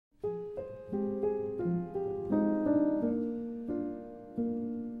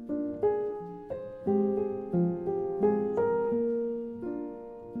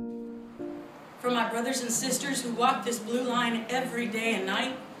brothers and sisters who walk this blue line every day and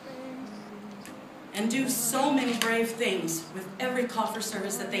night and do so many brave things with every call for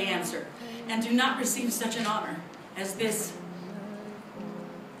service that they answer, and do not receive such an honor as this.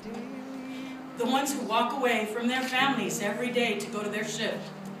 The ones who walk away from their families every day to go to their shift,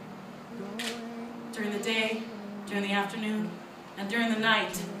 during the day, during the afternoon, and during the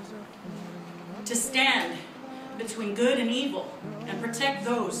night, to stand between good and evil and protect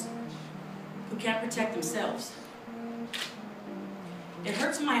those who can't protect themselves. It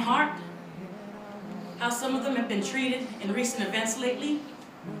hurts my heart how some of them have been treated in recent events lately.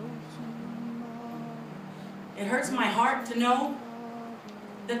 It hurts my heart to know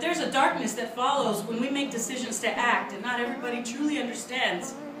that there's a darkness that follows when we make decisions to act, and not everybody truly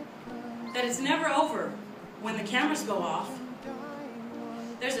understands that it's never over when the cameras go off.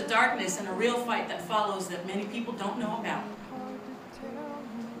 There's a darkness and a real fight that follows that many people don't know about.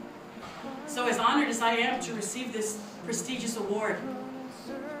 So as honored as I am to receive this prestigious award,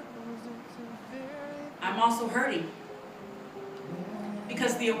 I'm also hurting.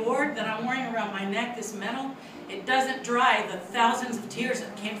 Because the award that I'm wearing around my neck, this medal, it doesn't dry the thousands of tears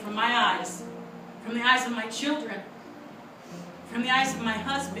that came from my eyes, from the eyes of my children, from the eyes of my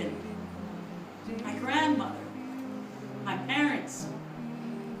husband, my grandmother, my parents,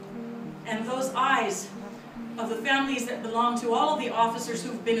 and those eyes of the families that belong to all of the officers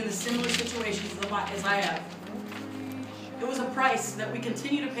who've been in the similar situations as I have. It was a price that we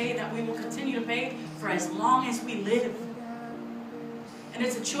continue to pay, that we will continue to pay for as long as we live. And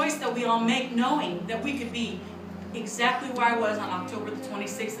it's a choice that we all make, knowing that we could be exactly where I was on October the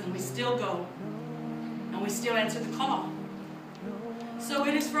 26th, and we still go, and we still answer the call. So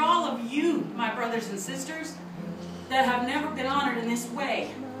it is for all of you, my brothers and sisters, that have never been honored in this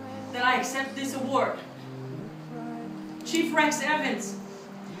way, that I accept this award. Chief Rex Evans,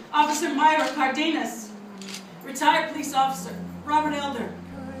 Officer Marie Carrizales, retired police officer Robert Elder,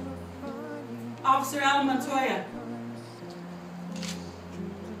 Officer Alan Montoya,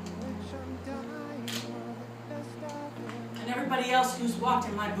 and everybody else who's walked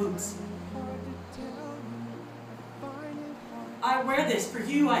in my boots. I wear this for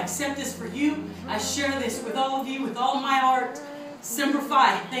you, I accept this for you, I share this with all of you, with all my heart. Semper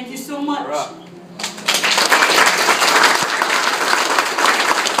Fi, thank you so much.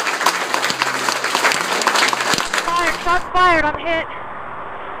 Fired, shots fired, I'm hit.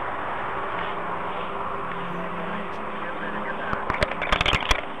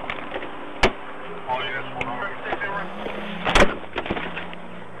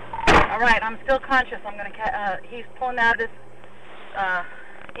 Alright, I'm still conscious. I'm gonna, he's pulling out of this,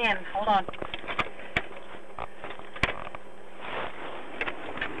 in. Hold on.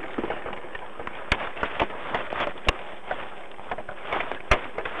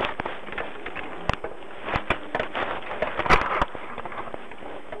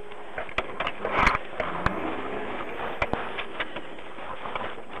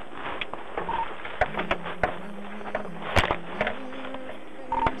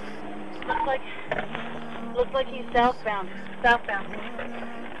 Looks like he's southbound. Southbound.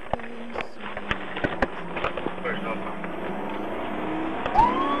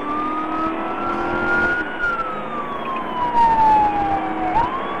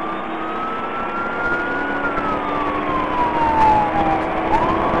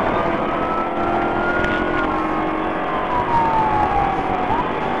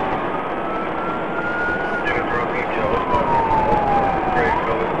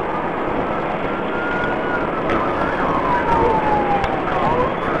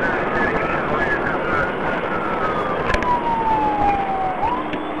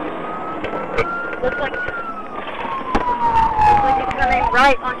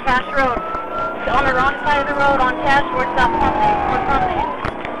 Right on Cash Road. On the wrong side of the road on Cash towards South Promenade.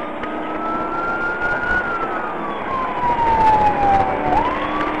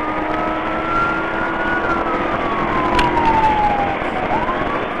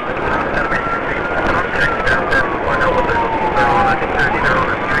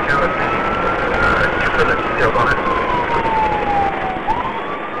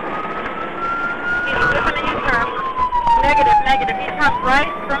 Negative. He comes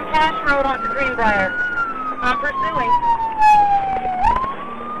right from Cash Road onto Greenbrier. I'm pursuing.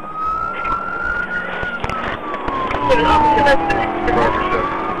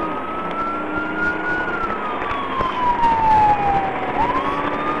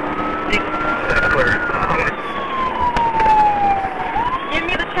 Give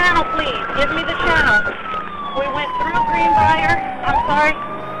me the channel, please. Give me the channel. We went through Greenbrier. I'm sorry.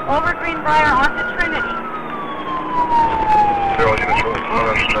 Over Greenbrier onto Trinity.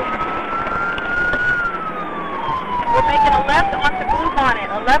 making a left onto Blue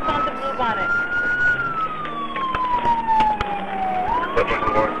Bonnet. A left onto Blue Bonnet. Left onto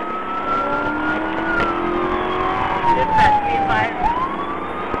what? Dispatch, be advised.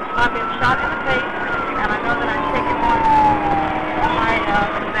 I've been shot in the face, and I know that I'm taking one on my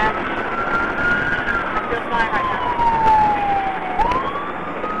back. I feel fine right now.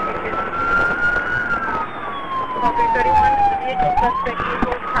 Call 331, the vehicle, suspect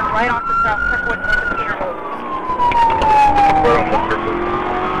vehicle, turn right onto South Kirkwood on the Cedar Road. Right on South Kirkwood.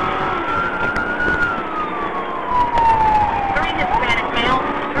 3 Hispanic males.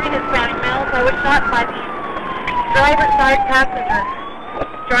 I was shot by the driver's side passenger.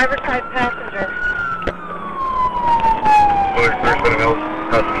 Driver's side passenger. There's been an else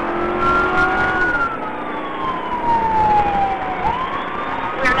passenger.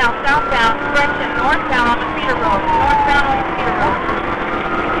 We are now southbound, French and northbound on the Cedar Road. Northbound on the Cedar Road.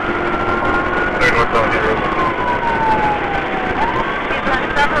 They're northbound on the road. He's run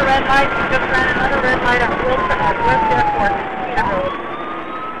several red lights. He just ran another red light at West Airport, Cedar Road.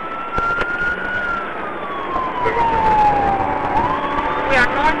 We are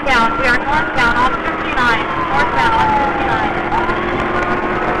northbound on 59. Northbound on 59.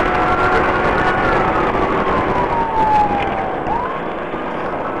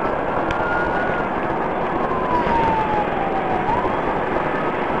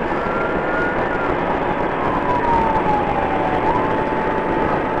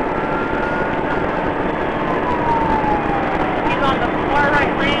 He's on the far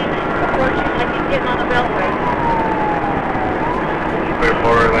right lane, approaching like he's getting on the beltway. Clear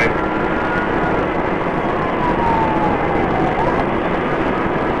forward lane.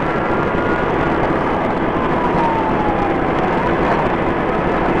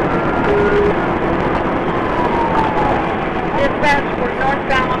 Dispatch, we're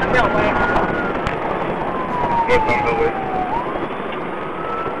northbound on the beltway. Northbound Beltway.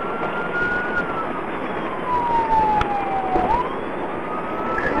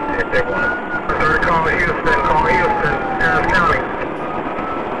 Okay, hit that one. Third call Houston, Harris County.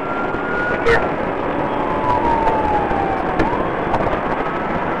 Yes, sir.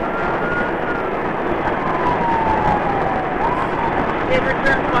 Did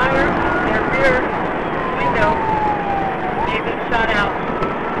return fire. Their rear window may have been shot out.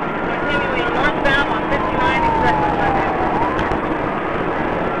 Continuing northbound on 59, expect 100.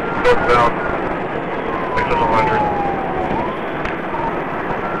 Northbound. Exit 100.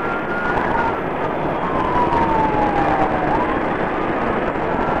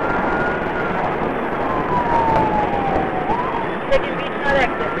 Taking beachfront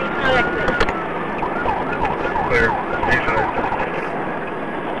exit. Clear. Beachfront.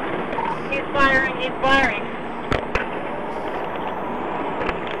 He's firing.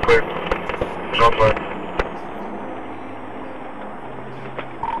 Clear. Shot fired.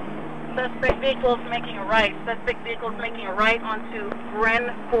 Suspect vehicle is making a right onto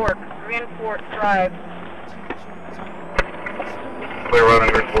Gren Fork Drive. Clear right on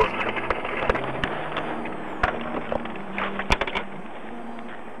Green Fork.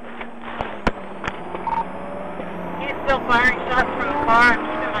 He's still firing shots from the car. I'm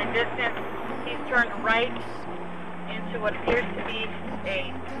keeping my distance. He's turned right into what appears to be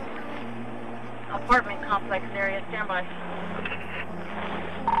a apartment complex area. Stand by.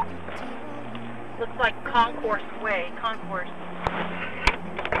 Looks like Concourse Way. Concourse.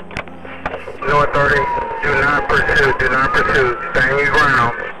 No authority. Do not pursue. Stand your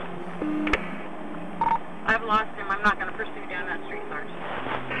ground. I've lost him. I'm not going to pursue down that street, Sarge.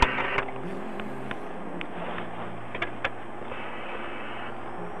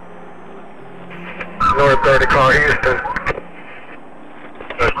 No authority, call Houston.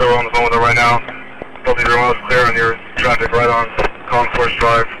 That's clear, we're on the phone with her right now. 30 miles clear on your traffic right on Concourse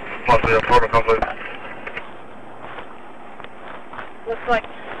Drive, possibly apartment complex. Looks like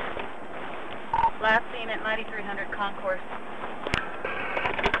last seen at 9300 Concourse.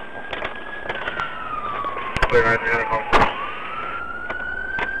 Clear 9300 Concourse.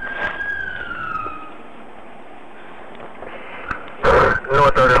 No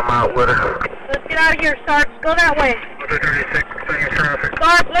authority, I'm out with her. Let's get out of here, Sarge. Go that way. 36, stay in traffic.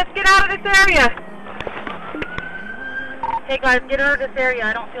 Sarge, let's get out of this area. Hey guys, get out of this area.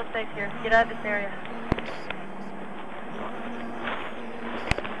 I don't feel safe here. Get out of this area.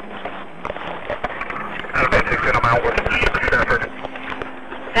 Enemy 16, I'm out with Stafford.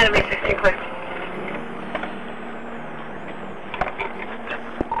 Enemy 16, quick.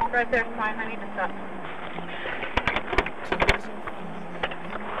 Right there's fine. I need to stop.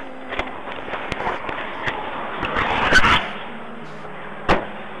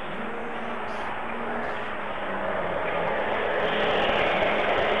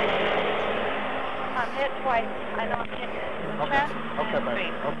 twice. I know I'm hitting it. The chest Okay, and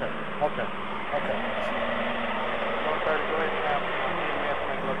baby. face. Okay. Okay. Okay. 130, go ahead and have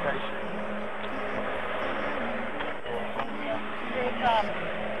EMS location.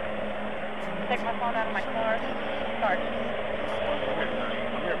 Take my phone out of my car. Start.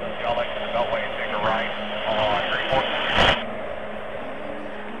 Y'all like the beltway and take a right on 34.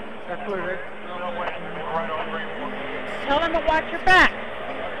 That's clear, Rick. Right on 34. Tell them to watch your back.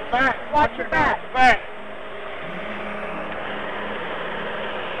 Back. Watch your back. Back.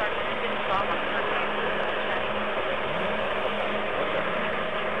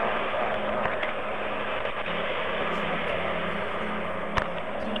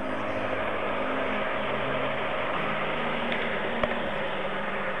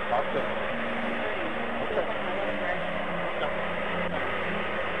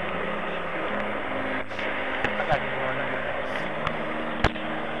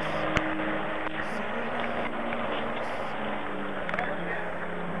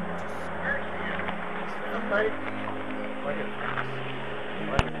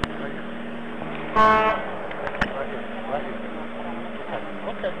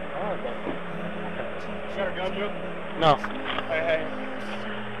 No. Hey.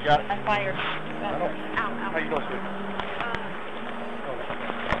 You got it? I fired. Ow. How you doing, sweetie?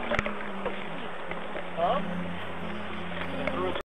 Huh?